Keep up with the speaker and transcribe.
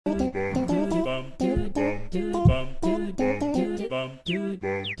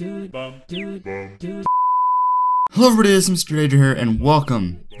Hello everybody, this is Mr. Daedra here, and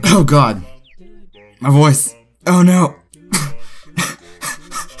welcome. Oh god. My voice. Oh no.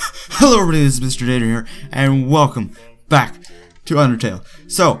 Hello everybody, this is Mr. Daedra here, and welcome back to Undertale.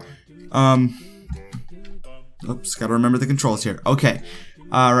 So, oops, gotta remember the controls here. Okay.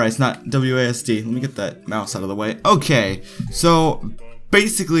 Right, it's not WASD. Let me get that mouse out of the way. Okay, so,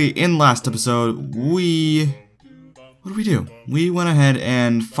 basically, in last episode, what did we do? We went ahead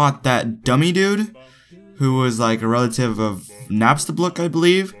and fought that dummy dude, who was like a relative of Napstablook, I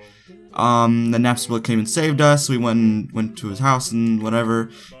believe. The Napstablook came and saved us. We went to his house and whatever,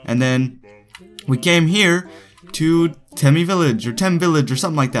 and then we came here to Temi Village or Tem Village or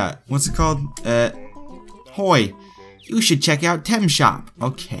something like that. What's it called? Hoy, you should check out Tem Shop.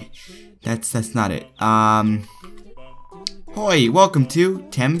 Okay, that's not it. Hoy, welcome to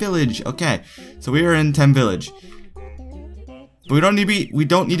Tem Village. Okay, so we are in Tem Village, but we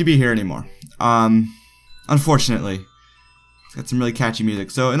don't need to be here anymore. Unfortunately. It's got some really catchy music.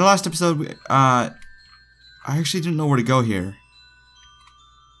 So in the last episode, I actually didn't know where to go here.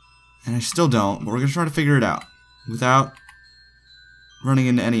 And I still don't, but we're gonna try to figure it out without running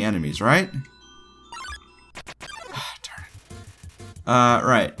into any enemies, right? Darn it.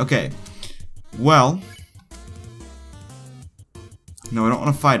 Right, okay. Well, no, I don't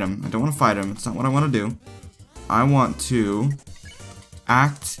want to fight him. I don't want to fight him. It's not what I want to do. I want to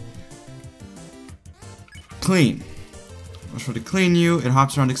act clean. I'll try to clean you. It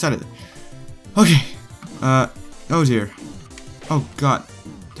hops around excitedly. Okay. Oh dear. Oh god.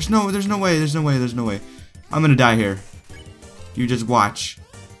 There's no way. I'm gonna die here. You just watch.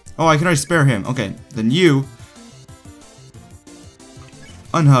 Oh, I can already spare him. Okay. Then you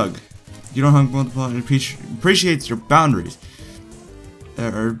unhug. You don't hug multiple and appreciates your boundaries.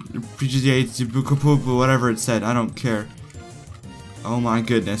 Or appreciates whatever it said. I don't care. Oh my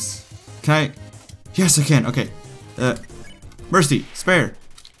goodness. Can I? Yes, I can. Okay. Mercy, spare.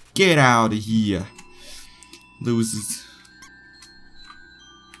 Get out of here. Loses.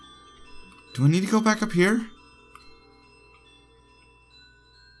 Do I need to go back up here?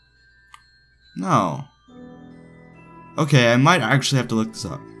 No. Okay, I might actually have to look this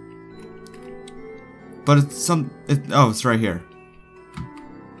up. But it's oh, it's right here.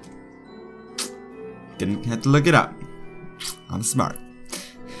 Didn't have to look it up. I'm smart.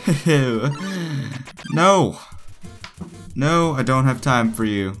 No. No, I don't have time for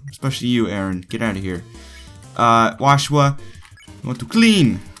you. Especially you, Aaron. Get out of here. Washwa. I want to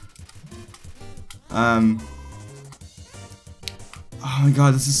clean. Oh my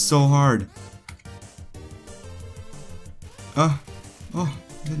god, this is so hard. Oh, I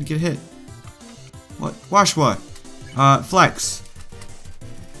didn't get hit. What? Washwa. Flex.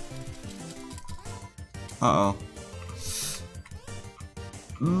 Uh-oh.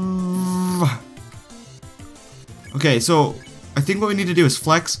 Okay, so I think what we need to do is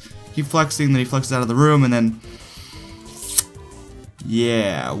flex. Keep flexing, then he flexes out of the room, and then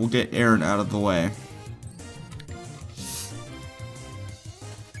yeah, we'll get Aaron out of the way.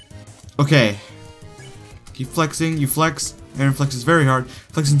 Okay. Keep flexing, you flex. Aaron flexes very hard.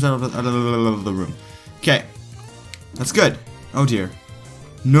 Flexes himself out of the room. Okay. That's good. Oh dear.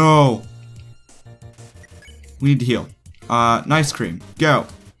 No. We need to heal. Nice cream. Go.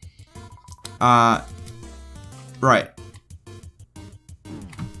 Right.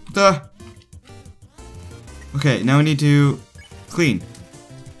 Okay, now we need to clean.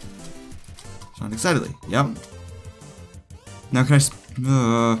 Sound excitedly. Yep. Now can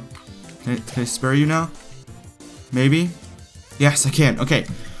I spare you now? Maybe? Yes, I can. Okay.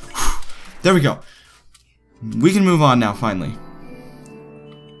 There we go. We can move on now, finally.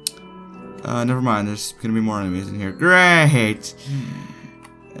 Never mind. There's gonna be more enemies in here. Great.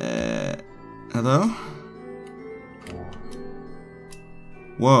 Hello?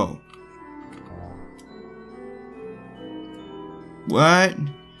 Whoa. What?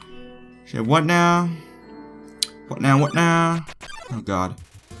 Shit, what now? What now? Oh god.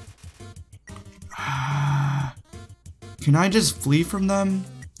 Can I just flee from them?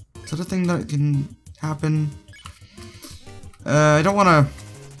 Is that a thing that can happen? I don't wanna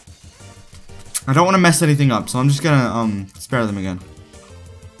mess anything up, so I'm just gonna spare them again.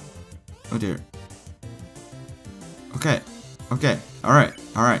 Oh dear. Okay. Alright.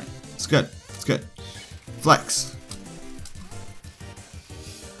 It's good. Flex.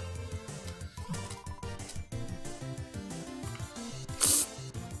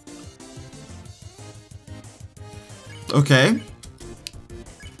 Okay.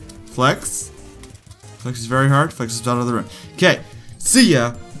 Flex. Flex is very hard. Flex is out of the room. Okay. See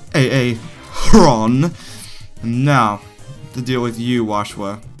ya, AA Ron. Now, to deal with you,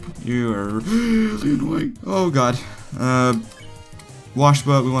 Washwa. You are really annoying. Oh god. Wash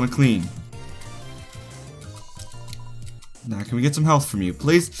butt, we want to clean. Now, can we get some health from you,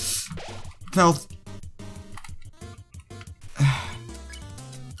 please? Health.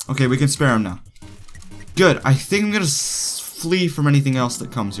 Okay, we can spare him now. Good. I think I'm gonna flee from anything else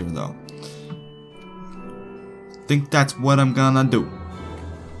that comes here, though. I think that's what I'm gonna do.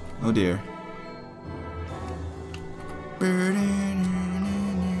 Oh dear.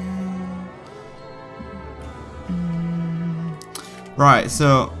 Right,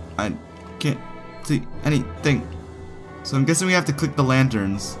 so I can't see anything. So I'm guessing we have to click the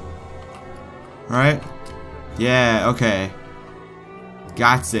lanterns. Right? Yeah, okay.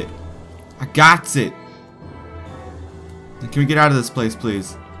 Got it. I got it. Can we get out of this place,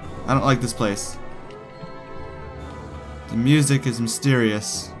 please? I don't like this place. The music is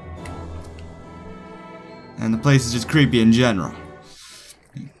mysterious. And the place is just creepy in general.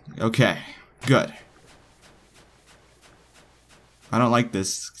 Okay, good. I don't like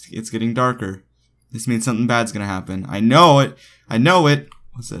this. It's getting darker. This means something bad's gonna happen. I know it. I know it.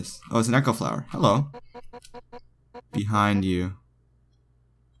 What's this? Oh, it's an echo flower. Hello. Behind you.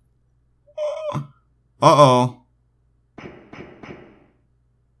 Uh-oh.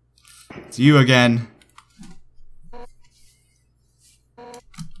 It's you again.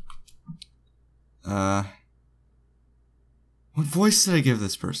 What voice did I give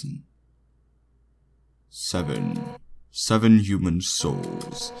this person? 7. 7 human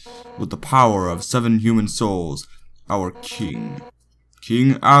souls. With the power of 7 human souls, our king,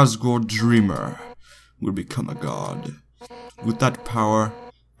 King Asgore Dreamer, will become a god. With that power,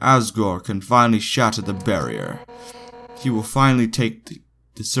 Asgore can finally shatter the barrier. He will finally take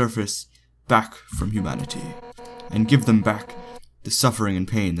the surface back from humanity, and give them back the suffering and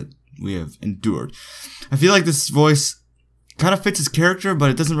pain that we have endured. I feel like this voice kind of fits his character, but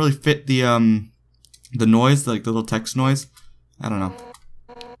it doesn't really fit the noise, like the little text noise. I don't know.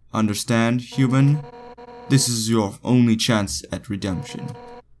 Understand, human? This is your only chance at redemption.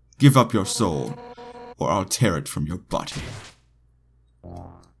 Give up your soul, or I'll tear it from your body.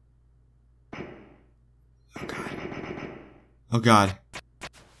 Oh god. Oh god.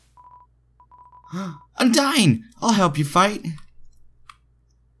 Undyne! I'll help you fight.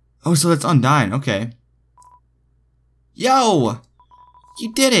 Oh, so that's Undyne, okay. Yo!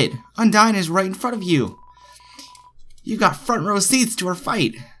 You did it! Undyne is right in front of you. You got front row seats to our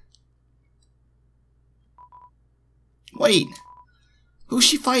fight. Wait, who's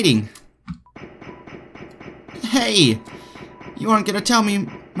she fighting? Hey, you aren't gonna tell me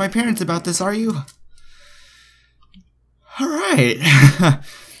my parents about this, are you? Alright.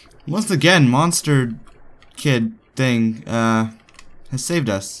 Once again, monster kid thing has saved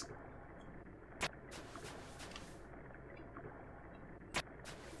us.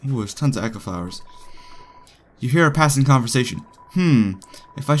 Ooh, there's tons of echo flowers. You hear a passing conversation.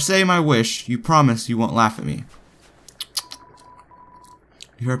 If I say my wish, you promise you won't laugh at me.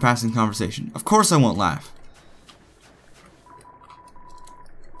 You hear a passing conversation. Of course I won't laugh.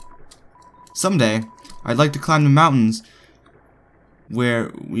 Someday, I'd like to climb the mountains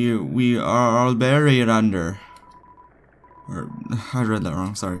where we are all buried under. Or, I read that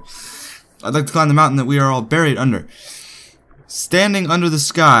wrong, sorry. I'd like to climb the mountain that we are all buried under. Standing under the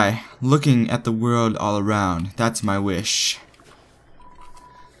sky, looking at the world all around. That's my wish.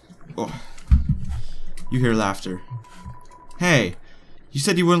 Oh. You hear laughter. Hey, you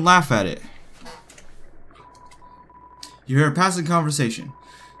said you wouldn't laugh at it. You hear a passing conversation.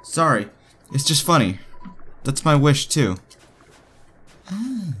 Sorry, it's just funny. That's my wish too.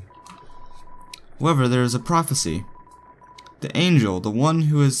 However, there is a prophecy. The angel, the one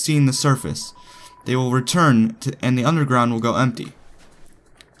who has seen the surface, they will return to, and the underground will go empty.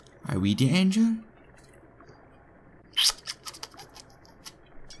 Are we the angel?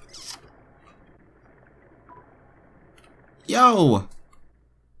 Yo!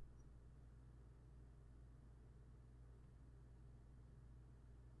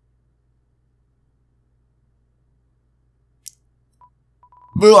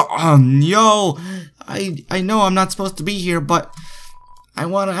 Yo! I know I'm not supposed to be here, but I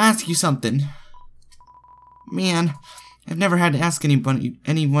want to ask you something. Man, I've never had to ask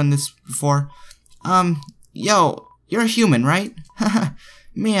anyone this before. Yo, you're a human, right?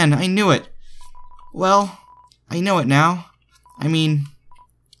 Man, I knew it. Well, I know it now. I mean,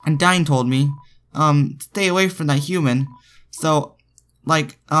 Undyne told me, stay away from that human. So,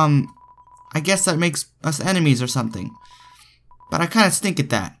 like, I guess that makes us enemies or something. But I kinda stink at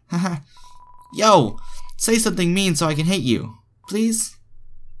that. Yo, say something mean so I can hate you. Please?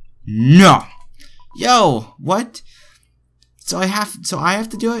 No! Yo, what? So I have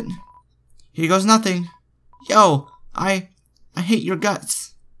to do it? Here goes nothing. Yo, I hate your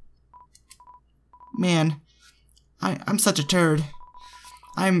guts. Man, I'm such a turd.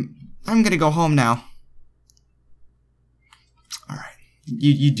 I'm gonna go home now. Alright.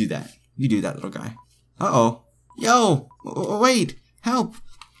 You do that. You do that, little guy. Uh-oh. Yo! Wait! Help!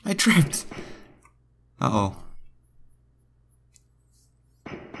 I tripped. Uh-oh.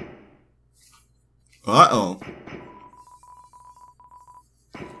 Uh-oh.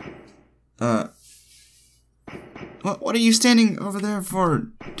 What are you standing over there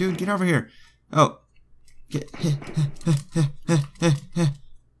for? Dude, get over here. Oh. Get...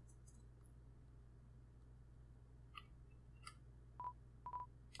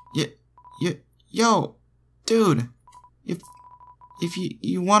 Yo, dude, if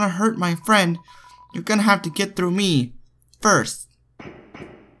you want to hurt my friend, you're gonna have to get through me first.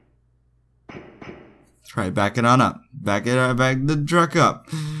 Try back it on up. Back the truck up,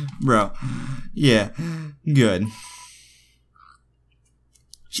 bro. Yeah, good.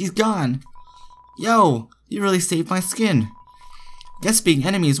 She's gone. Yo, you really saved my skin. Guess being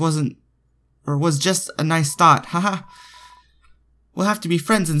enemies was just a nice thought, haha. We'll have to be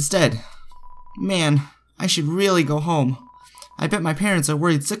friends instead. Man, I should really go home. I bet my parents are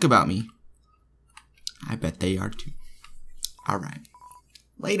worried sick about me. I bet they are too. Alright.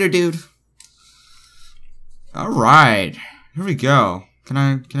 Later, dude. Alright. Here we go. Can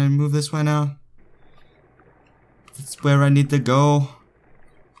I move this way now? That's where I need to go.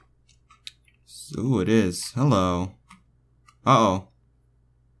 So it is. Hello. Uh-oh.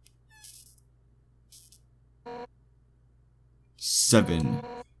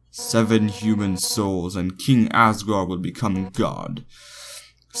 7 human souls, and King Asgard will become God.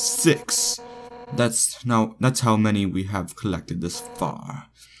 6. That's how many we have collected this far.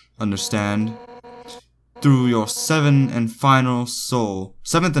 Understand? Through your seventh and final soul,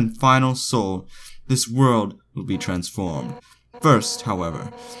 this world will be transformed. First,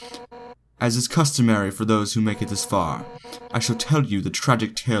 however, as is customary for those who make it this far, I shall tell you the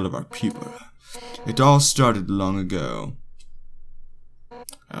tragic tale of our people. It all started long ago.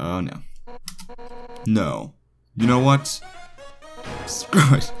 Oh no. No. You know what?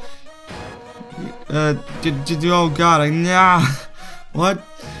 Screw it. Oh god, nah. What?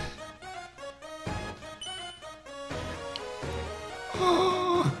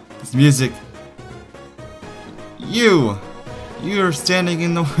 This music. You're standing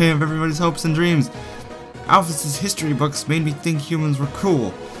in the way of everybody's hopes and dreams. Alphys' history books made me think humans were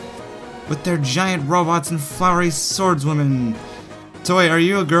cool. With their giant robots and flowery swordswomen. So wait, are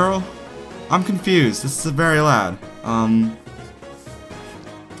you a girl? I'm confused. This is very loud.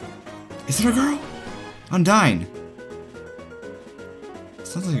 Is it a girl? Undyne.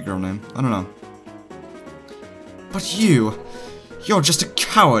 Sounds like a girl name. I don't know. But you're just a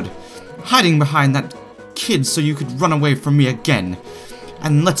coward, hiding behind that kid so you could run away from me again.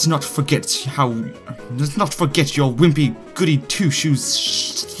 And let's not forget your wimpy goody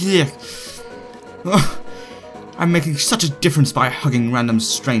two-shoes. I'm making such a difference by hugging random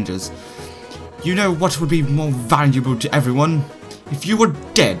strangers. You know what would be more valuable to everyone? If you were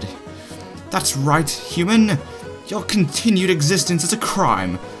dead. That's right, human. Your continued existence is a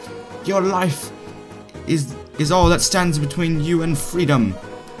crime. Your life is all that stands between you and freedom.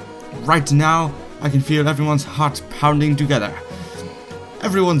 Right now, I can feel everyone's hearts pounding together.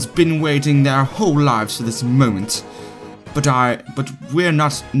 Everyone's been waiting their whole lives for this moment. But we're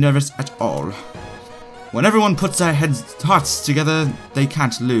not nervous at all. When everyone puts their hearts together, they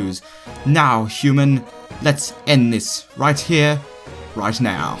can't lose. Now, human, let's end this right here, right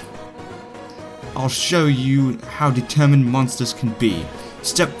now. I'll show you how determined monsters can be.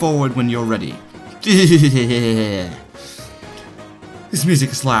 Step forward when you're ready. This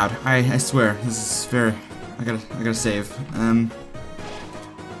music is loud. I swear, this is very. I gotta save. The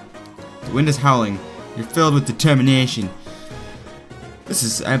wind is howling. You're filled with determination. This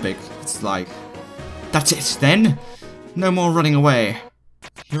is epic. It's like. That's it, then! No more running away.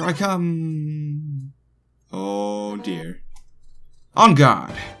 Here I come. Oh dear. On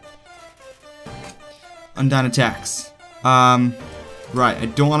guard! Undyne attacks. Right, I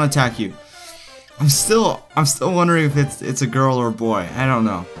don't want to attack you. I'm still wondering if it's a girl or a boy. I don't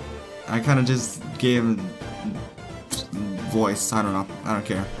know. I kind of just gave a voice. I don't know. I don't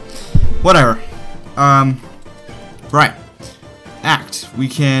care. Whatever. Right. Act. We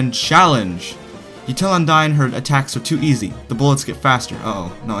can challenge. You tell Undyne her attacks are too easy. The bullets get faster.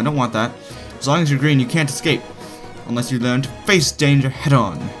 Uh-oh. No, I don't want that. As long as you're green, you can't escape. Unless you learn to face danger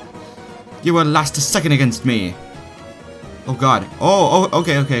head-on. You will last a second against me. Oh god. Oh,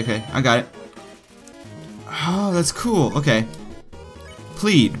 okay. I got it. Oh, that's cool. Okay.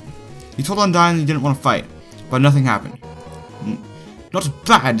 Plead. You told Undyne you didn't want to fight, but nothing happened. Not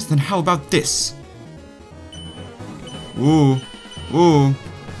bad, then how about this? Ooh. Ooh.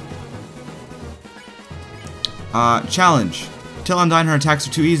 Challenge. Tell Undyne her attacks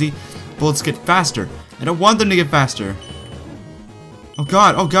are too easy. Bullets get faster. I don't want them to get faster. Oh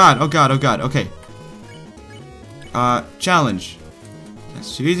god, oh god, oh god, oh god, okay. Challenge.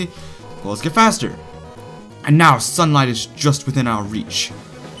 That's too easy. Bullets get faster. And now sunlight is just within our reach.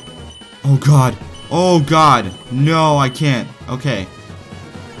 Oh god. Oh god. No, I can't. Okay.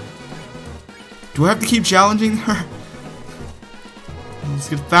 Do I have to keep challenging her? Let's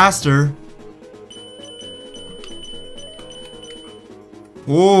get faster.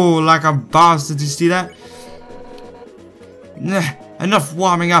 Oh, like a boss. Did you see that? Enough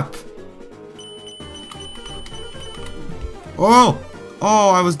warming up. Oh! Oh,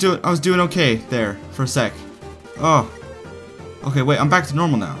 I was doing okay there for a sec. Oh. Okay, wait, I'm back to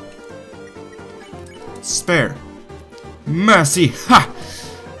normal now. Spare. Mercy! Ha!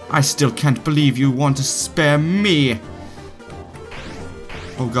 I still can't believe you want to spare me.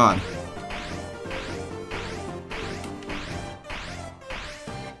 Oh god.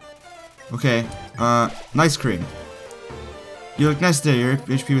 Okay, nice cream. You look nice there, your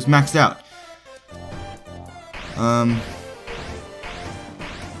HP was maxed out.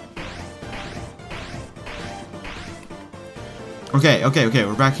 Okay,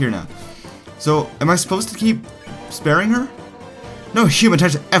 we're back here now. So, am I supposed to keep sparing her? No human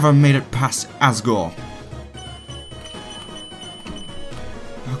has ever made it past Asgore.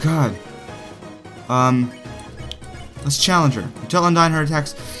 Oh god. Let's challenge her. Tell Undyne her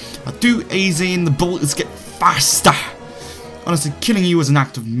attacks are too easy and the bullets get faster. Honestly, killing you is an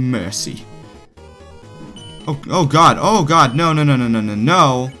act of mercy. Oh god, no.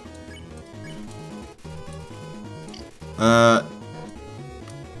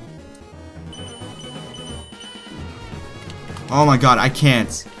 Oh my god, I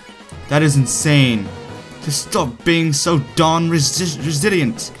can't. That is insane. Just stop being so darn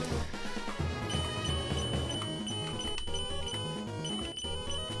resilient.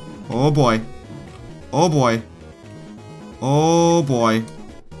 Oh boy. Oh boy. Oh boy.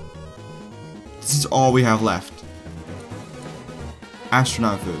 This is all we have left.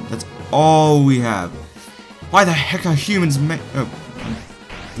 Astronaut food. That's all we have. Why the heck are humans oh,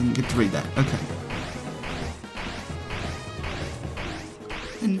 I didn't get to read that. Okay.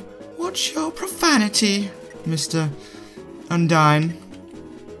 And what's your profanity, Mr. Undyne?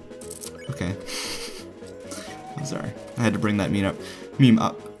 Okay. I'm sorry. I had to bring that meme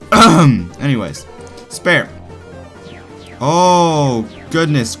up. Anyways. Spare. Oh,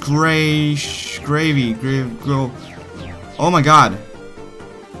 goodness. Gravy. Oh my god.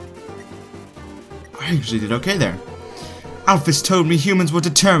 I actually did okay there. Alphys told me humans were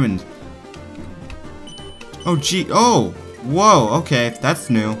determined. Oh, gee. Oh. Whoa. Okay. That's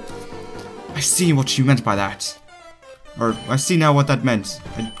new. I see what you meant by that. Or, I see now what that meant.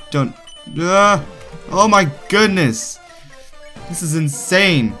 I don't... oh my goodness. This is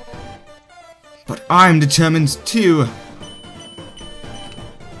insane. But I'm determined too.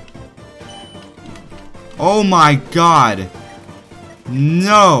 Oh my god.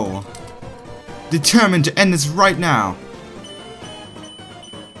 No. Determined to end this right now.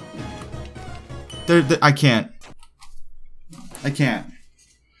 I can't. I can't.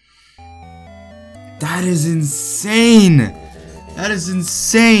 That is insane. That is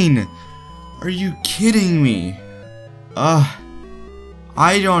insane. Are you kidding me?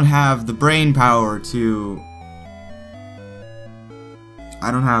 I don't have the brain power to...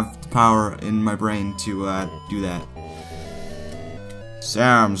 I don't have the power in my brain to do that.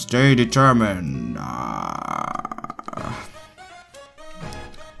 Sam, stay determined.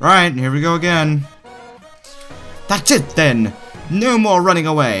 Right, here we go again. That's it then. No more running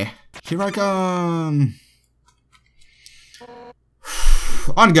away. Here I come.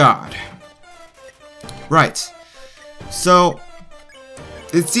 On guard. Right. So,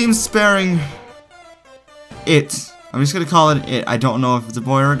 it seems sparing it. I'm just gonna call it it. I don't know if it's a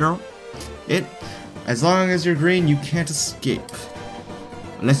boy or a girl. It. As long as you're green, you can't escape.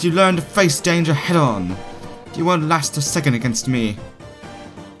 Unless you learn to face danger head on. You won't last a second against me.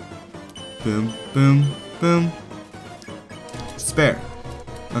 Boom, boom, boom. Spare.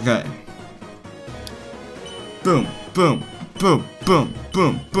 Okay. Boom, boom, boom, boom,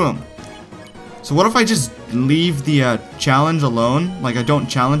 boom, boom. So what if I just leave the challenge alone? Like I don't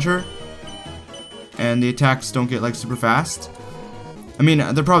challenge her? And the attacks don't get like super fast? I mean,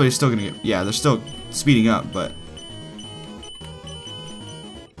 they're probably still gonna get... Yeah, they're still speeding up, but...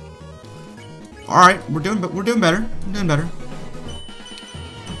 All right, we're doing better. We're doing better.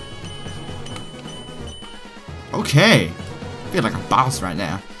 Okay. Feel like a boss right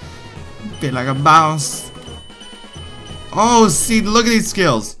now. Feel like a boss. Oh, see, look at these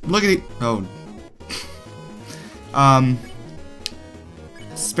skills. Look at these. Oh.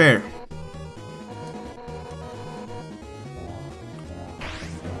 Spare.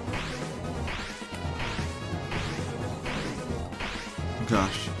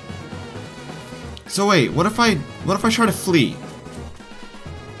 Gosh. So wait, what if I try to flee?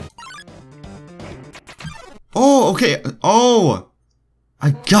 Oh, okay. Oh,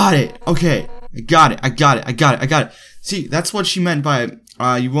 I got it. Okay, I got it. See, that's what she meant by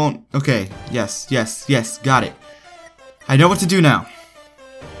you won't. Okay, yes, got it. I know what to do now.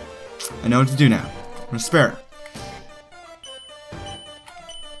 I'm gonna spare her.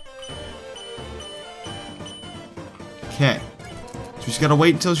 Okay. So we just gotta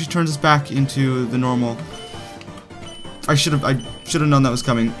wait until she turns us back into the normal. I should have known that was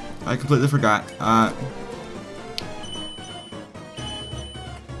coming. I completely forgot.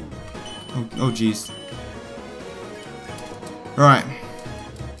 Oh jeez. All right.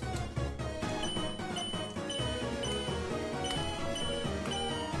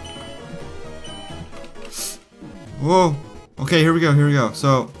 Whoa. Okay, here we go.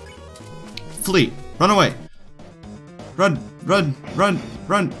 So, flee. Run away. Run.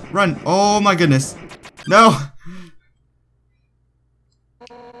 Oh my goodness. No.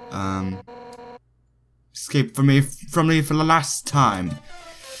 Escape from me for the last time.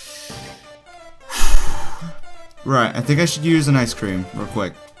 Right, I think I should use an ice cream real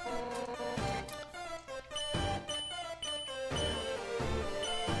quick.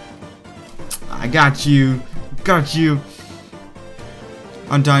 I got you.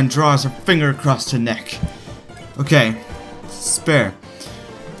 Undyne draws her finger across her neck. Okay. Spare.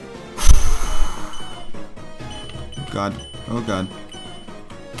 Oh god.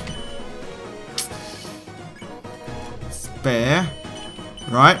 Spare.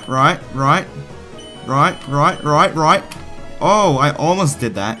 Right. Oh, I almost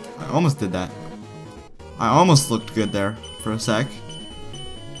did that. I almost looked good there for a sec.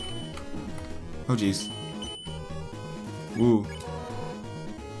 Oh jeez. Ooh.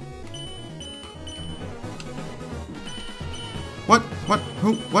 What?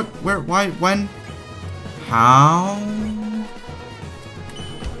 Who? What? Where? Why? When? How?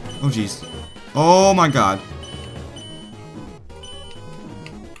 Oh jeez. Oh my god.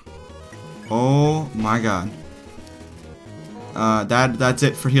 Oh my god. That's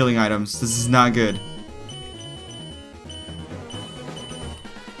it for healing items. This is not good.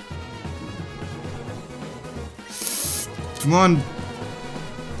 Come on.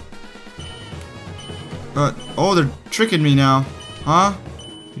 Oh, they're tricking me now. Huh?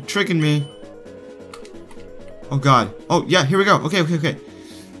 You're tricking me. Oh god. Oh, yeah, here we go. Okay.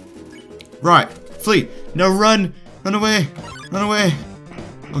 Right. Flee. No, run. Run away.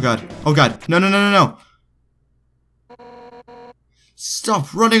 Oh god. No.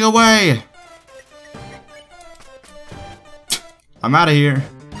 Stop running away. I'm out of here.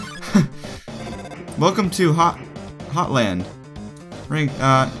 Welcome to Hotland.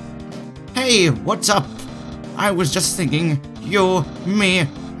 Hey, what's up? I was just thinking you, me,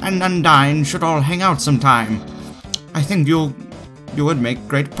 and Undyne should all hang out sometime. I think you would make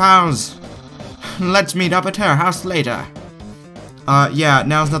great pals. Let's meet up at her house later. Yeah,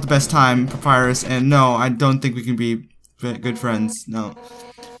 now's not the best time, Papyrus, and no, I don't think we can be good friends, no.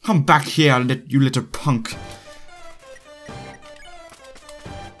 Come back here, you little punk.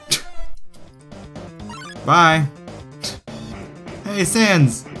 Bye. Hey,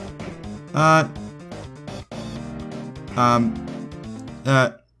 Sans.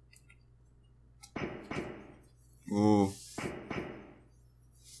 Ooh.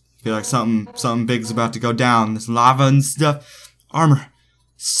 Feel like something big's about to go down. This lava and stuff. Armor.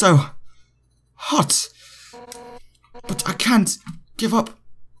 So hot. But I can't give up.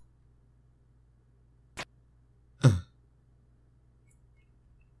 Oh,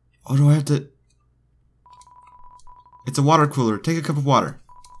 do I have to? It's a water cooler. Take a cup of water.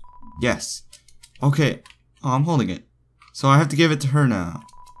 Yes. Okay. Oh, I'm holding it. So I have to give it to her now.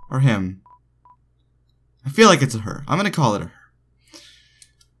 Or him. I feel like it's a her. I'm gonna call it a her.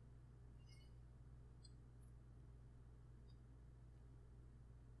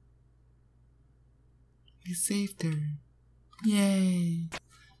 We saved her. Yay.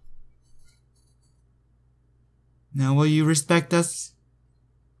 Now will you respect us?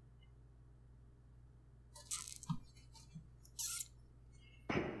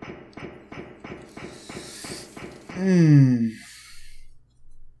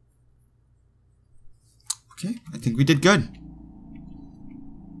 Okay, I think we did good.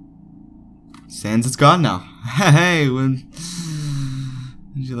 Sans is gone now. Hey, when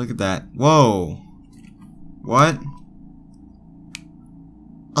did you look at that? Whoa. What?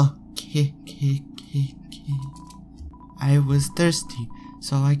 Okay. I was thirsty,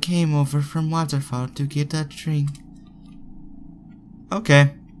 so I came over from waterfall to get a drink.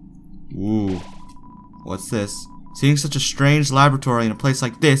 Okay. Ooh. What's this? Seeing such a strange laboratory in a place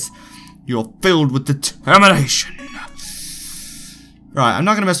like this, you're filled with determination. Right, I'm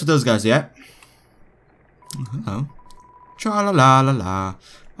not gonna mess with those guys yet. Hello. Tra-la-la-la-la.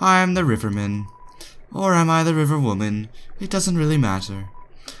 I'm the riverman. Or am I the river woman? It doesn't really matter.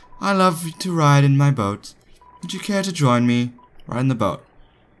 I love to ride in my boat. Would you care to join me? Ride in the boat.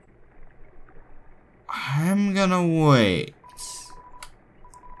 I'm gonna wait.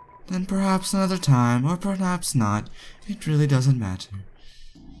 Then perhaps another time, or perhaps not. It really doesn't matter.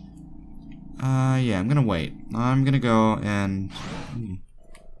 Yeah, I'm gonna wait. I'm gonna go and...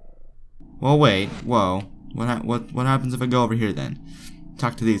 Well, wait. Whoa. What happens if I go over here then?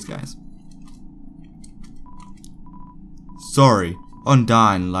 Talk to these guys. Sorry,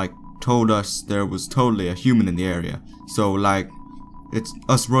 Undyne, told us there was totally a human in the area. So, it's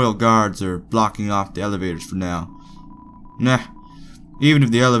us royal guards are blocking off the elevators for now. Nah. Even if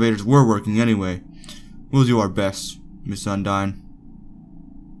the elevators were working anyway, we'll do our best, Miss Undyne.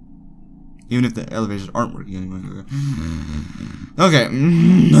 Even if the elevators aren't working anyway. Okay.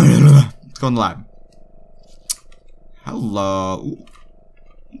 Let's go in the lab. Hello.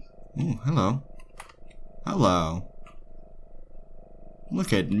 Ooh, hello. Hello.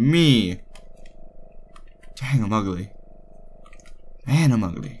 Look at me. Dang, I'm ugly. Man, I'm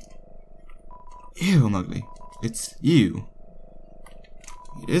ugly. Ew, I'm ugly. It's you.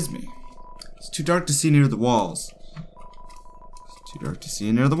 It is me. It's too dark to see near the walls. It's too dark to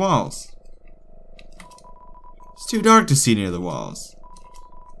see near the walls. It's too dark to see near the walls.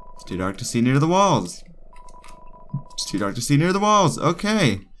 It's too dark to see near the walls. It's too dark to see near the walls.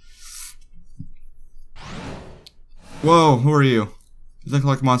 Okay. Whoa, who are you? You look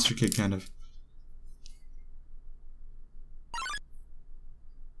like Monster Kid, kind of.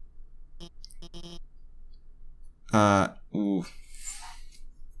 Ooh.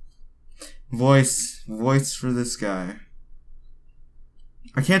 Voice for this guy.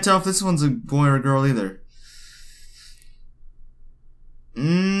 I can't tell if this one's a boy or a girl either.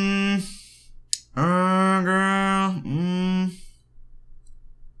 Girl.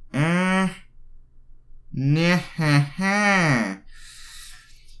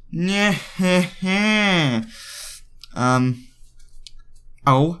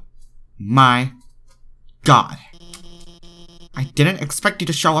 Oh my God. I didn't expect you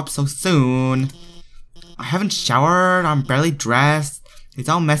to show up so soon. I haven't showered, I'm barely dressed, it's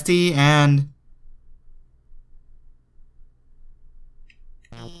all messy and...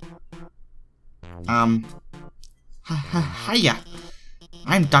 Hiya.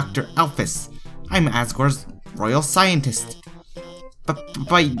 I'm Dr. Alphys. I'm Asgore's royal scientist.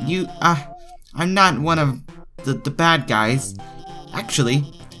 But you, I'm not one of the bad guys. Actually,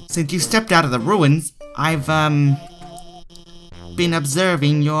 since you stepped out of the ruins, I've, been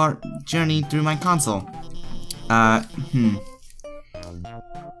observing your journey through my console.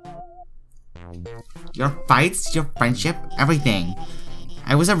 Your fights, your friendship, everything.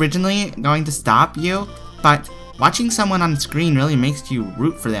 I was originally going to stop you, but watching someone on screen really makes you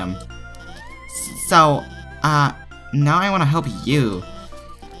root for them. So, now I want to help you.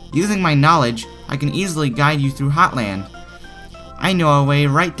 Using my knowledge, I can easily guide you through Hotland. I know a way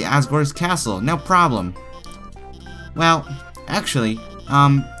right to Asgore's castle, no problem. Well, actually,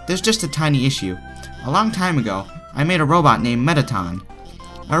 there's just a tiny issue. A long time ago, I made a robot named Metaton.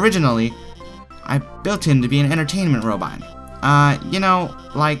 Originally, I built him to be an entertainment robot. You know,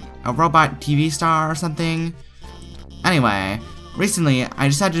 like a robot TV star or something. Anyway, recently, I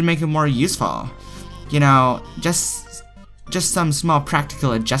decided to make him more useful. You know, just some small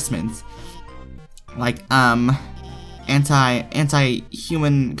practical adjustments. Like,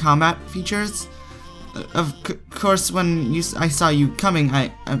 anti-human combat features. Of course, when I saw you coming,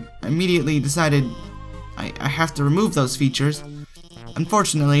 I immediately decided I have to remove those features.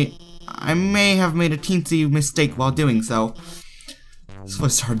 Unfortunately, I may have made a teensy mistake while doing so. This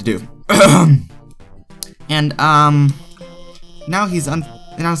was hard to do. And, now he's an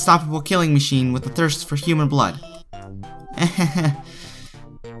unstoppable killing machine with a thirst for human blood.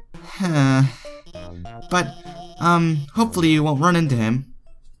 But, hopefully you won't run into him.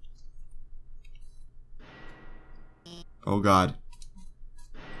 Oh God.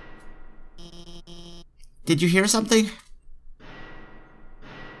 Did you hear something?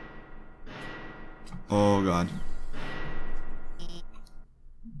 Oh god.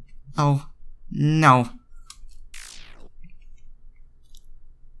 Oh, no.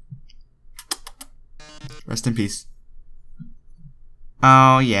 Rest in peace.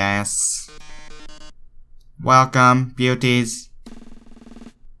 Oh, yes. Welcome, beauties.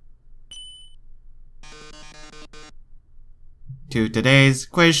 To today's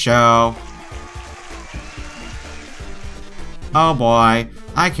quiz show. Oh boy,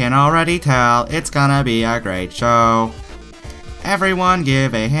 I can already tell it's gonna be a great show. Everyone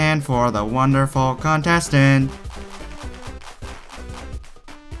give a hand for the wonderful contestant.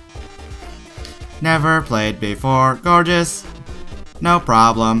 Never played before, gorgeous? No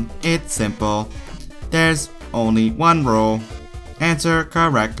problem, it's simple. There's only one rule. Answer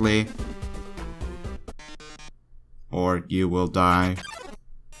correctly, or you will die.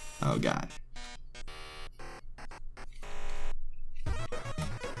 Oh god.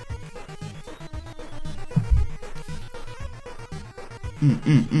 I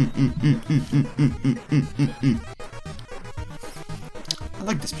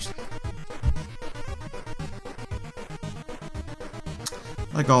like this music.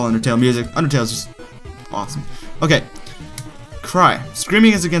 I like all Undertale music. Undertale is just awesome. Okay. Cry.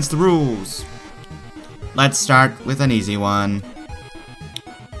 Screaming is against the rules. Let's start with an easy one.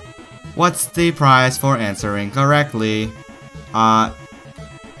 What's the prize for answering correctly? More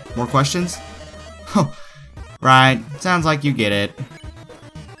questions? Oh, right. Sounds like you get it.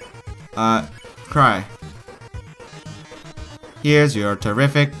 Cry. Here's your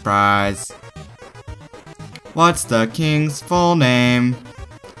terrific prize. What's the king's full name?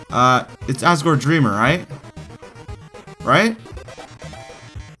 It's Asgore Dreamer, right? Right?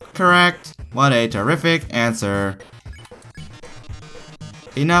 Correct. What a terrific answer.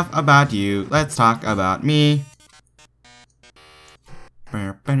 Enough about you. Let's talk about me.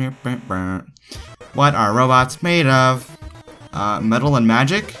 What are robots made of? Metal and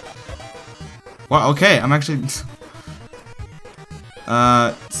magic? Well, okay, I'm actually...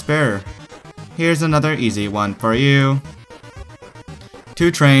 spare. Here's another easy one for you.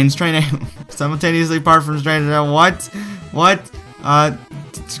 Two trains, train A simultaneously part from train A. What? What?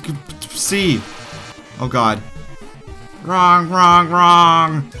 C. Oh god. Wrong, wrong,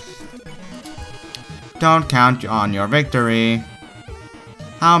 wrong. Don't count on your victory.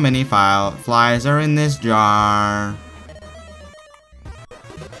 How many flies are in this jar?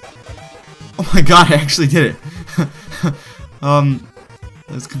 Oh my god, I actually did it.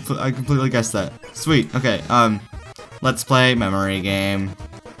 I completely guessed that. Sweet. Okay, let's play memory game.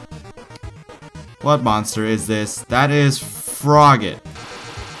 What monster is this? That is Frogget.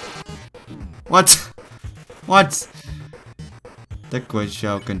 What? What? The quiz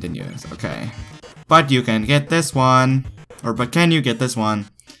show continues. Okay. But you can get this one. But can you get this one?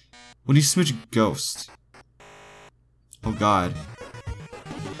 When you smooch a ghost. Oh god.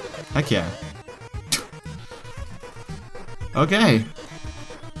 Heck yeah. Okay.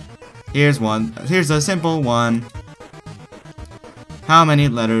 Here's one. Here's a simple one. How many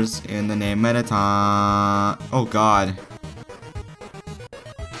letters in the name Mettaton? Oh god.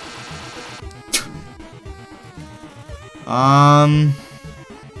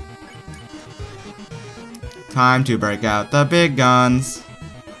 Time to break out the big guns.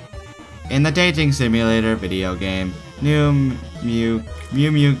 In the dating simulator video game, Mew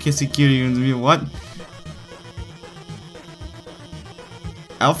Kissy Cutie, what?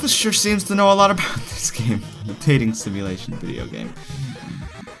 Alpha sure seems to know a lot about this game. The dating simulation video game.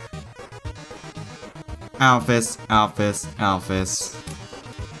 Alphys, Alphys, Alphys.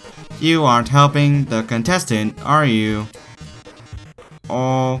 You aren't helping the contestant, are you?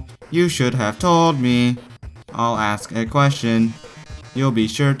 Oh, you should have told me. I'll ask a question. You'll be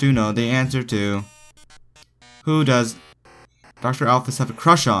sure to know the answer to. Who does Dr. Alphys have a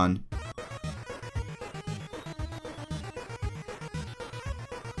crush on?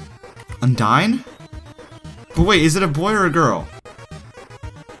 Undyne? But wait, is it a boy or a girl?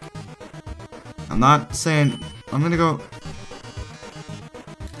 I'm not saying... I'm gonna go...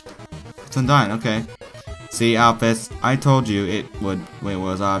 It's Undyne, okay. See, Alphys, I told you it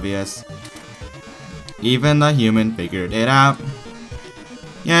was obvious. Even the human figured it out.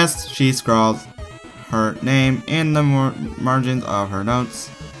 Yes, she scrawled her name in the margins of her notes.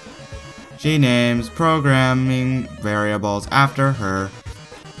 She names programming variables after her.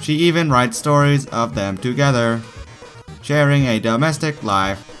 She even writes stories of them together. Sharing a domestic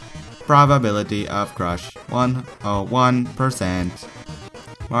life. Probability of crush 101%.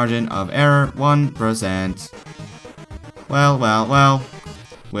 Margin of error 1%. Well, well, well.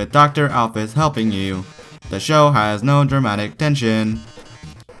 With Dr. Alphys helping you, the show has no dramatic tension.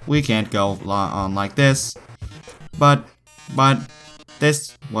 we can't go on like this. But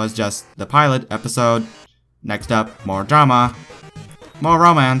this was just the pilot episode. Next up, more drama, more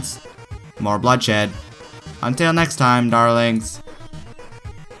romance, more bloodshed. Until next time, darlings.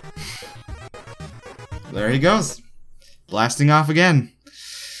 There he goes. Blasting off again.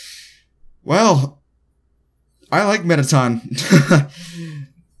 Well, I like Mettaton.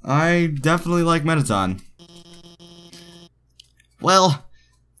 I definitely like Mettaton. Well,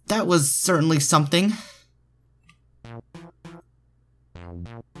 that was certainly something.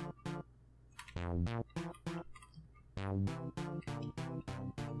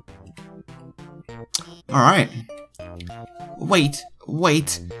 Alright. Wait.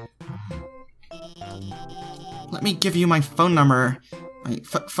 Let me give you my phone number. My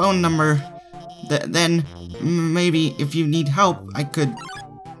phone number. Then, maybe if you need help, I could...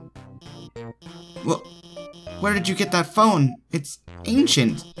 Well, where did you get that phone? It's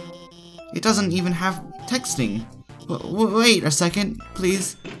ancient. It doesn't even have texting. Wait a second,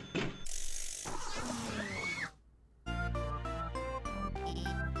 please.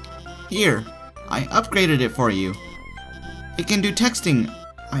 Here, I upgraded it for you. It can do texting.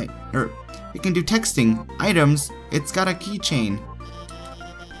 It can do texting, items. It's got a keychain.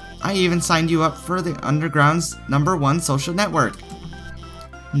 I even signed you up for the Underground's #1 social network.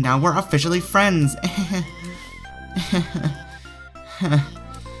 Now we're officially friends.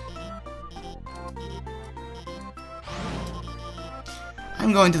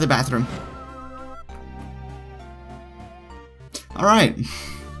 I'm going to the bathroom. Alright.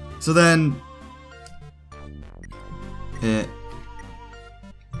 So then...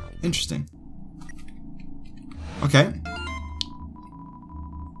 Interesting. Okay.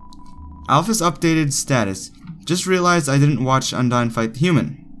 Alpha's updated status. Just realized I didn't watch Undyne fight the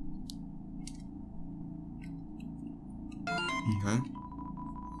human. Okay.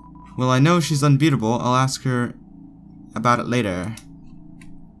 Well, I know she's unbeatable. I'll ask her about it later.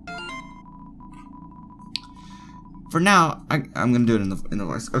 For now, I'm gonna do it in the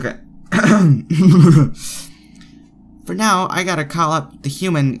voice. Okay. For now, I gotta call up the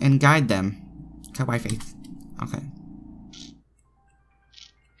human and guide them. Kawaii face. Okay.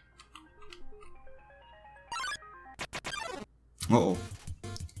 Uh-oh.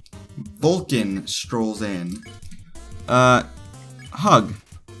 Vulcan strolls in. Hug.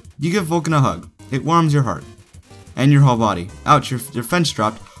 You give Vulcan a hug. It warms your heart. And your whole body. Ouch, your fence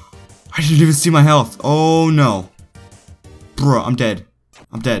dropped. I didn't even see my health. Oh no. Bruh, I'm dead.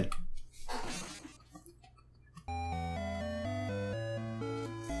 I'm dead.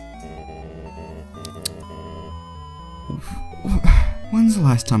 When's the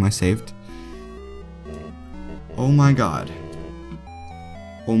last time I saved? Oh my god.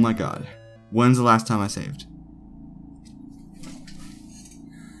 Oh my god. When's the last time I saved?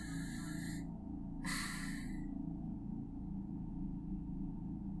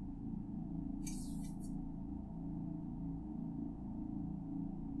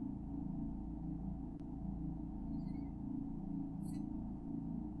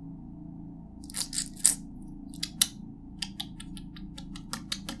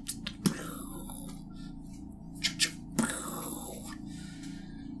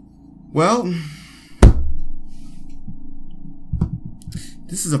 Well,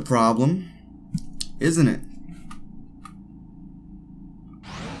 this is a problem, isn't it?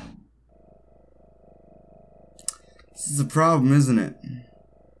 This is a problem, isn't it?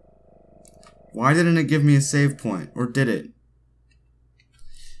 Why didn't it give me a save point? Or did it?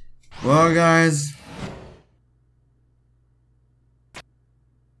 Well, guys,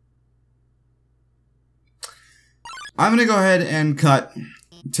 I'm gonna go ahead and cut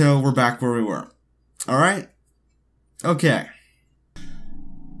until we're back where we were. Alright? Okay.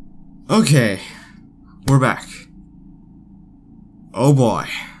 Okay. We're back. Oh boy.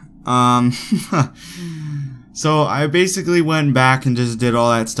 So I basically went back and just did all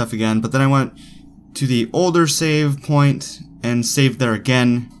that stuff again, but then I went to the older save point and saved there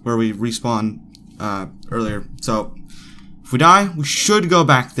again, where we respawned earlier. So if we die, we should go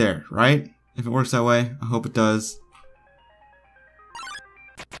back there, right? If it works that way, I hope it does.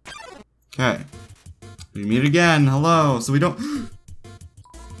 Okay. We meet again. Hello. So we don't...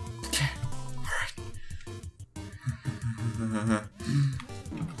 Okay. Alright.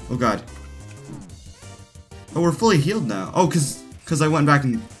 Oh god. Oh, we're fully healed now. Oh, cause I went back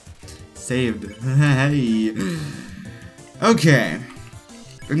and saved. Hey. Okay.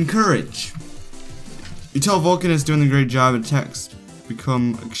 Encourage. You tell Vulcan is doing a great job at text.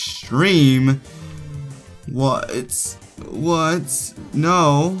 Become extreme. What? What?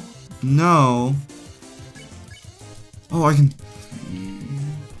 No. No. Oh, I can...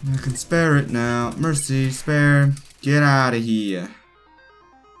 I can spare it now. Mercy, spare. Get out of here.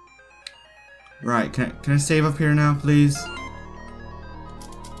 Right, can I save up here now, please?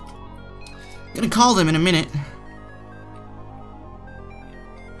 Gonna call them in a minute.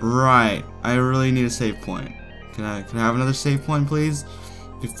 Right, I really need a save point. Can I have another save point, please?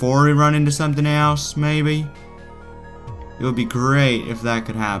 Before we run into something else, maybe? It would be great if that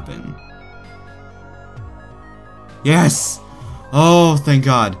could happen. Yes! Oh, thank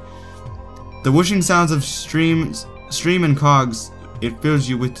God. The whooshing sounds of stream and cogs. It fills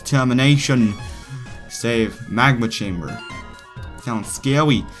you with determination. Save. Magma chamber. Sounds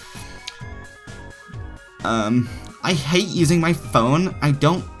scary. I hate using my phone. I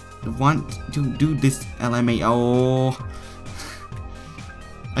don't want to do this LMAO.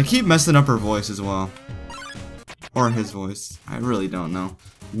 I keep messing up her voice as well. Or his voice. I really don't know.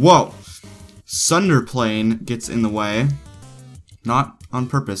 Whoa! Sunderplane gets in the way. Not on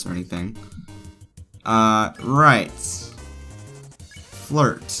purpose or anything. Right.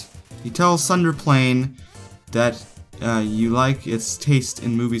 Flirt. You tell Sunderplane that you like its taste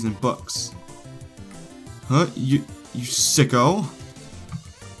in movies and books. Huh? You sicko?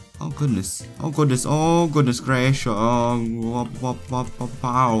 Oh goodness. Oh goodness. Oh goodness gracious. Oh,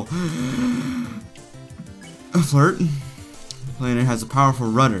 wow. A flirt. Planet has a powerful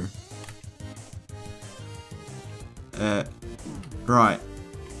rudder. Right.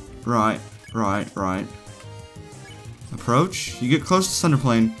 Approach. You get close to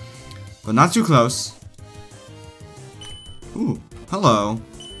Sunderplane, but not too close. Ooh, hello.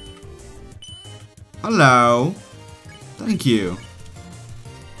 Hello. Thank you.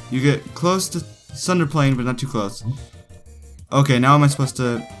 You get close to Sunderplane, but not too close. Okay, now am I supposed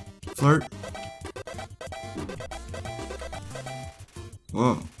to flirt?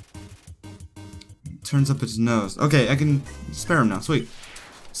 Whoa. Turns up his nose. Okay, I can spare him now. Sweet.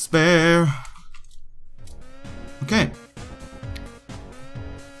 Spare. Okay.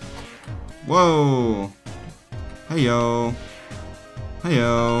 Whoa. Heyo.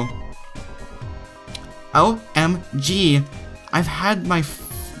 Heyo. OMG. I've had my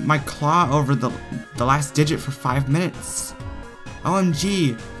claw over the last digit for 5 minutes.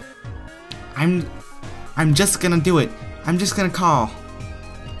 OMG. I'm just gonna do it. I'm just gonna call.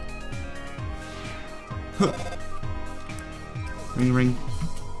 Ring ring.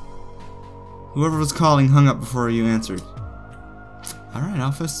 Whoever was calling hung up before you answered. Alright,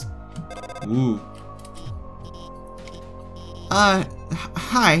 Alphys. Ooh.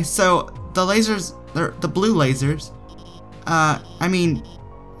 Hi, so the lasers, the blue lasers, I mean,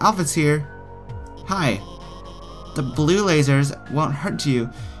 Alphys here. Hi. The blue lasers won't hurt you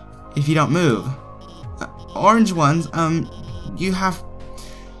if you don't move. Orange ones, you have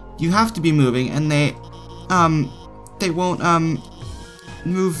to be moving, and they won't,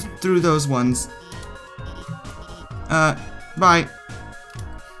 move through those ones. Bye.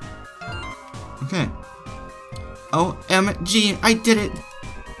 Okay. OMG, I did it!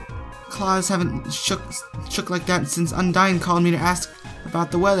 Claws haven't shook like that since Undyne called me to ask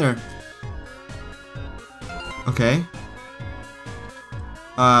about the weather. Okay.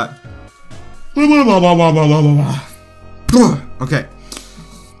 Okay.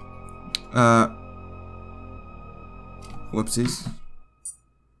 Whoopsies.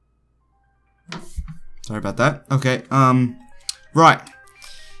 Sorry about that. Okay, right.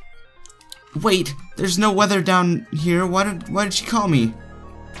 Wait, there's no weather down here. Why did she call me?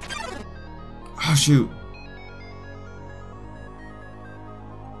 Oh shoot.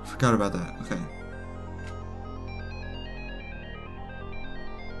 Forgot about that. Okay.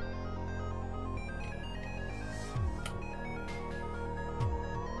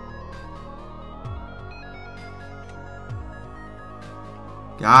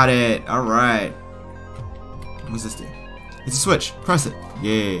 Got it. All right. What's this thing? It's a switch. Press it.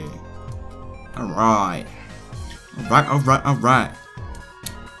 Yeah. All right. All right.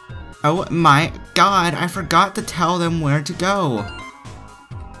 Oh my God! I forgot to tell them where to go.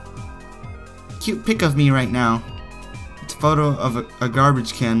 Cute pic of me right now. It's a photo of a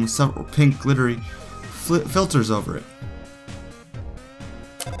garbage can with several pink glittery filters over it.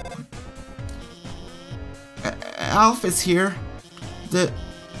 Alf is here.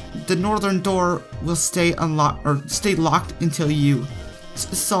 The northern door will stay unlocked or stay locked until you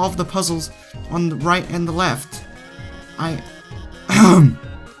solve the puzzles on the right and the left. I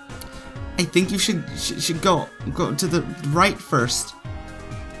think you should go to the right first.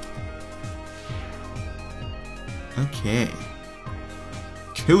 Okay.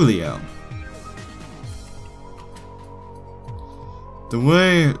 Coolio. The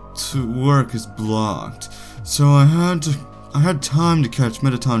way to work is blocked, so I had to I had time to catch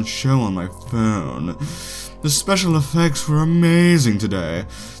Metaton's show on my phone. The special effects were amazing today.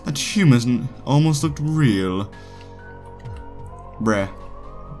 That human almost looked real. Bruh.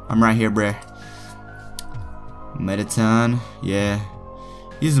 I'm right here, bruh. Metaton? Yeah.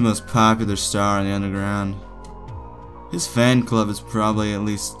 He's the most popular star in the underground. His fan club is probably at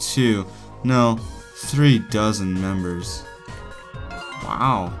least 3 dozen members.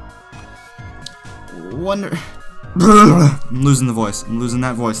 Wow. Wonder... I'm losing the voice. I'm losing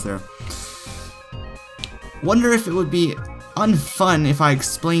that voice there. Wonder if it would be unfun if I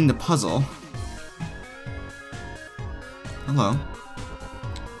explained the puzzle. Hello.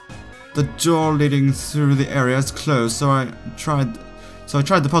 The door leading through the area is closed, so I tried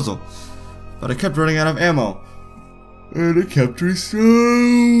the puzzle. But I kept running out of ammo. And it kept restarting.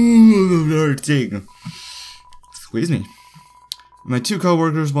 Squeeze me. My 2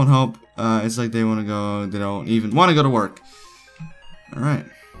 co-workers won't help. It's like they want to go. They don't even want to go to work. Alright.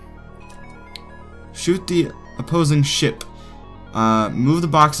 Shoot the opposing ship. Move the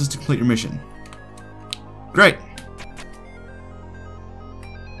boxes to complete your mission. Great.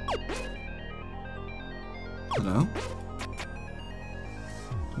 Hello?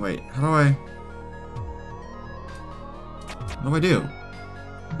 Wait, what do I do?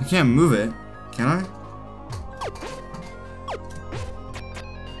 I can't move it, can I?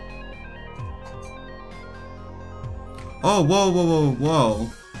 Oh, whoa, whoa, whoa, whoa.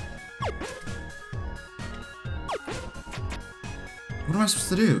 What am I supposed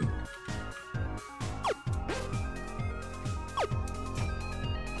to do?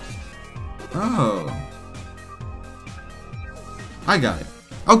 Oh. I got it.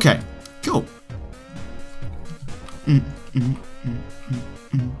 Okay, cool.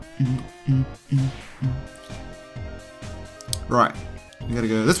 Right. We gotta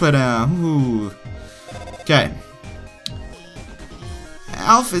go this way now. Ooh. Okay.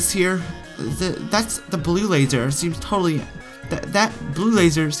 Alpha's here. That's the blue laser. Seems totally... That blue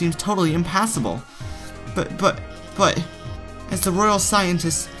laser seems totally impassable. But, as the royal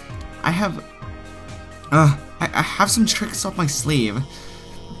scientist, I have some tricks up my sleeve.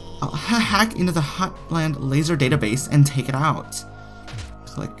 I'll hack into the Hotland laser database and take it out.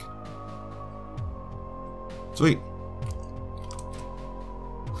 Click. Sweet.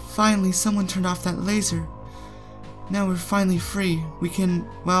 Finally, someone turned off that laser. Now we're finally free. We can,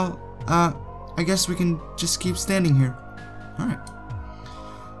 well, I guess we can just keep standing here. Alright.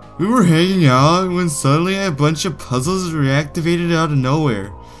 We were hanging out when suddenly a bunch of puzzles reactivated out of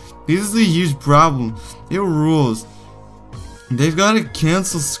nowhere. This is a huge problem. It rules. They've got to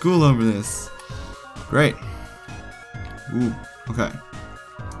cancel school over this. Great. Ooh, okay.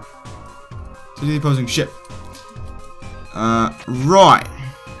 To the opposing ship. Right.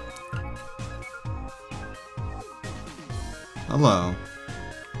 Hello.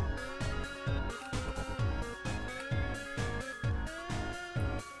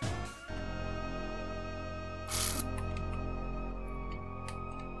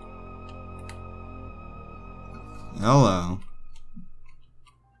 Hello.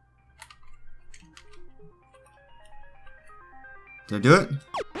 Did I do it?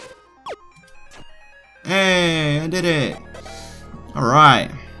 Hey, I did it.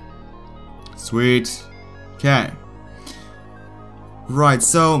 Alright. Sweet. Okay. Right,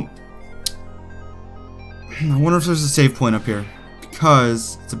 so I wonder if there's a save point up here.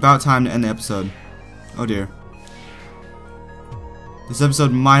 Because it's about time to end the episode. Oh dear. This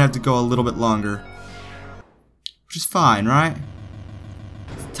episode might have to go a little bit longer. Which is fine, right?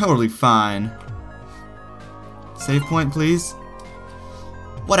 It's totally fine. Save point, please.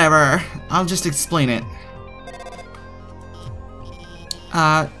 Whatever. I'll just explain it.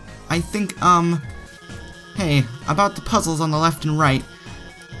 I think, hey, about the puzzles on the left and right.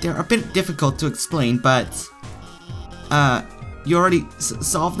 They're a bit difficult to explain, but, you already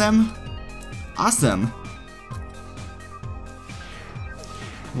solved them? Awesome.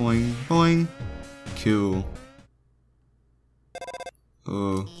 Boing, boing. Cool.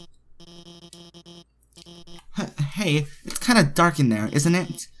 Oh. Hey, it's kind of dark in there, isn't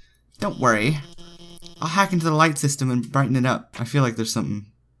it? Don't worry. I'll hack into the light system and brighten it up. I feel like there's something...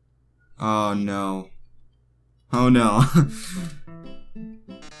 Oh no. Oh no.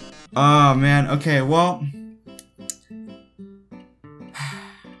 Oh man, okay, well...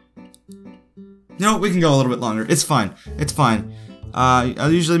 You know, we can go a little bit longer. It's fine. It's fine. I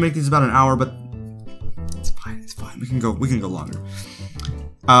usually make these about an hour, but... It's fine, it's fine. We can go longer.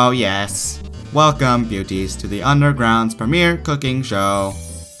 Oh yes. Welcome, beauties, to the Underground's premiere cooking show.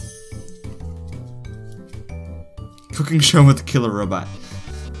 Cooking show with the killer robot.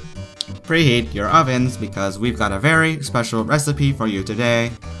 preheat your ovens because we've got a very special recipe for you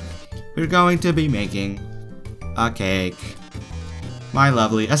today. We're going to be making a cake. My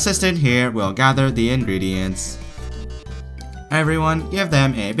lovely assistant here will gather the ingredients. Everyone, give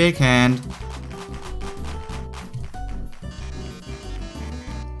them a big hand.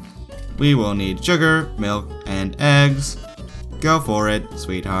 We will need sugar, milk, and eggs. Go for it,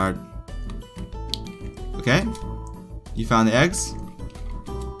 sweetheart. Okay. You found the eggs.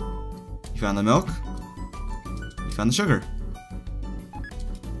 You found the milk. You found the sugar.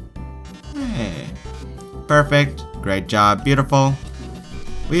 Hey. Perfect. Great job. Beautiful.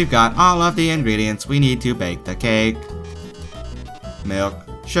 We've got all of the ingredients we need to bake the cake. Milk,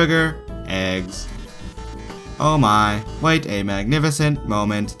 sugar, eggs. Oh my, what a magnificent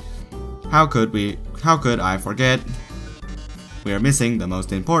moment. How could I forget? We are missing the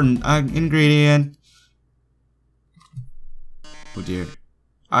most important ingredient. Oh dear.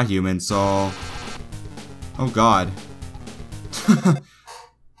 A human soul. Oh god.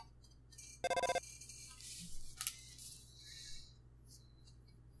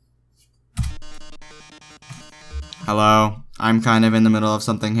 Hello. I'm kind of in the middle of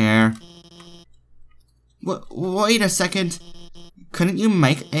something here. Wait a second. Couldn't you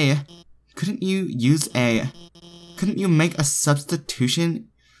make a substitution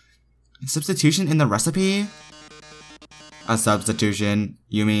in the recipe? A substitution?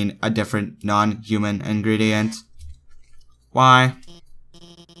 You mean a different non-human ingredient? Why?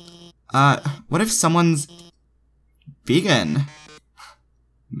 What if someone's vegan?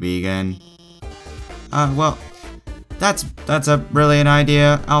 Vegan? Well, that's a brilliant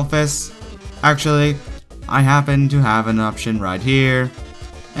idea, Alphys. Actually, I happen to have an option right here.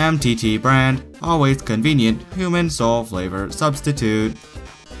 MTT brand, always convenient human soul flavor substitute.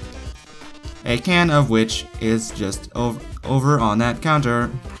 A can of which is just over on that counter.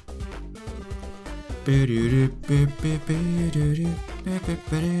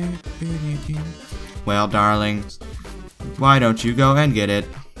 Well, darlings, why don't you go and get it?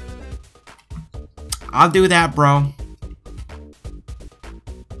 I'll do that, bro.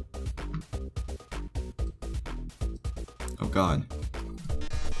 Oh god.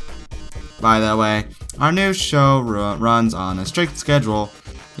 By the way, our new show runs on a strict schedule.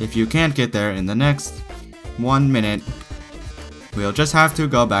 If you can't get there in the next 1 minute, we'll just have to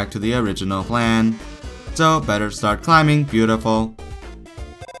go back to the original plan. So, better start climbing, beautiful.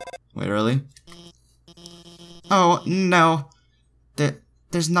 Wait, really? Oh, no.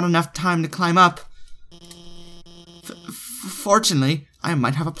 There's not enough time to climb up. Fortunately, I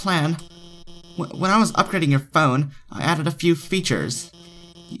might have a plan. When I was upgrading your phone, I added a few features.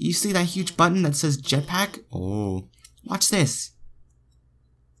 You see that huge button that says jetpack? Oh, watch this.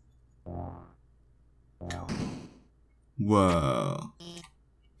 Whoa.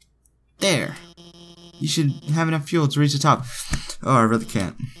 There. You should have enough fuel to reach the top. Oh, I really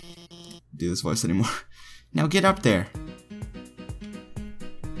can't do this voice anymore. Now get up there.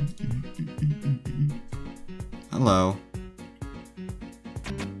 Hello.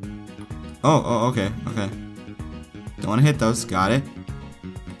 Oh, okay. Don't want to hit those. Got it.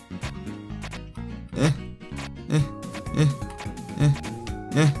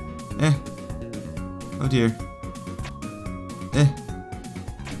 Oh dear.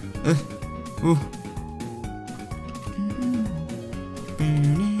 Ooh.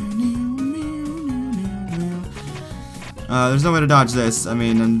 There's no way to dodge this. I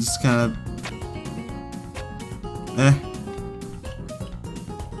mean, I'm just kind of...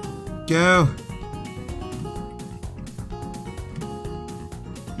 Go!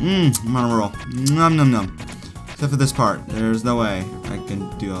 I'm on a roll. Nom nom nom. Except for this part. There's no way I can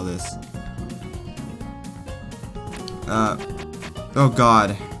do all this. Oh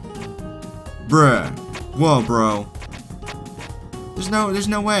god. Bruh. Whoa, bro. There's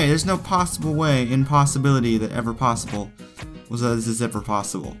no way. There's no possible way, impossibility that ever possible was that this is ever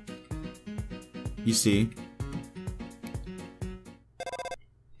possible. You see?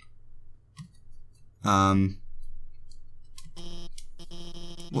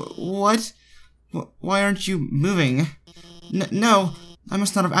 What? Why aren't you moving? No, I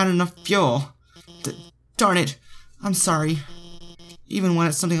must not have added enough fuel. Darn it. I'm sorry. Even when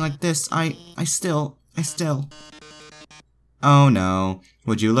it's something like this, I still... Oh no,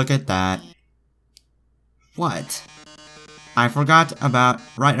 would you look at that? What? I forgot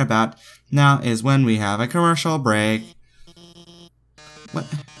right about now is when we have a commercial break. What?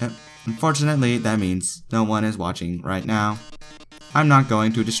 Unfortunately, that means no one is watching right now. I'm not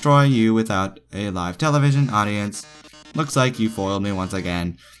going to destroy you without a live television audience. Looks like you foiled me once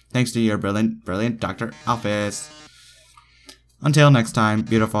again. Thanks to your brilliant Dr. Alphys. Until next time,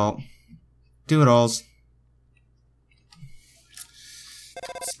 beautiful. Do it alls.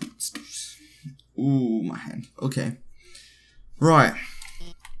 Ooh, my hand. Okay. Right.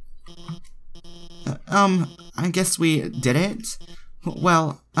 I guess we did it?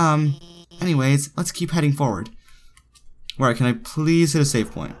 Well, anyways, let's keep heading forward. Right, can I please hit a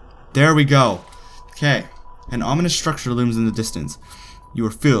save point? There we go. Okay. An ominous structure looms in the distance. You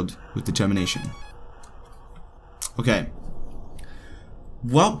are filled with determination. Okay.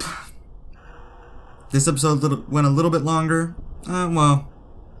 Welp. This episode went a little bit longer. Well,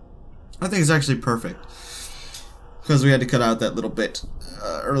 I think it's actually perfect. Because we had to cut out that little bit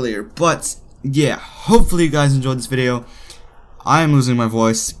earlier. But, yeah. Hopefully you guys enjoyed this video. I am losing my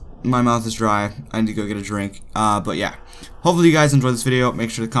voice. My mouth is dry. I need to go get a drink. But yeah. Hopefully you guys enjoyed this video.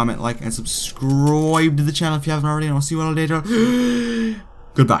 Make sure to comment, like, and subscribe to the channel if you haven't already. And I'll see you all later.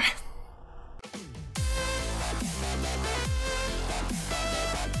 Goodbye.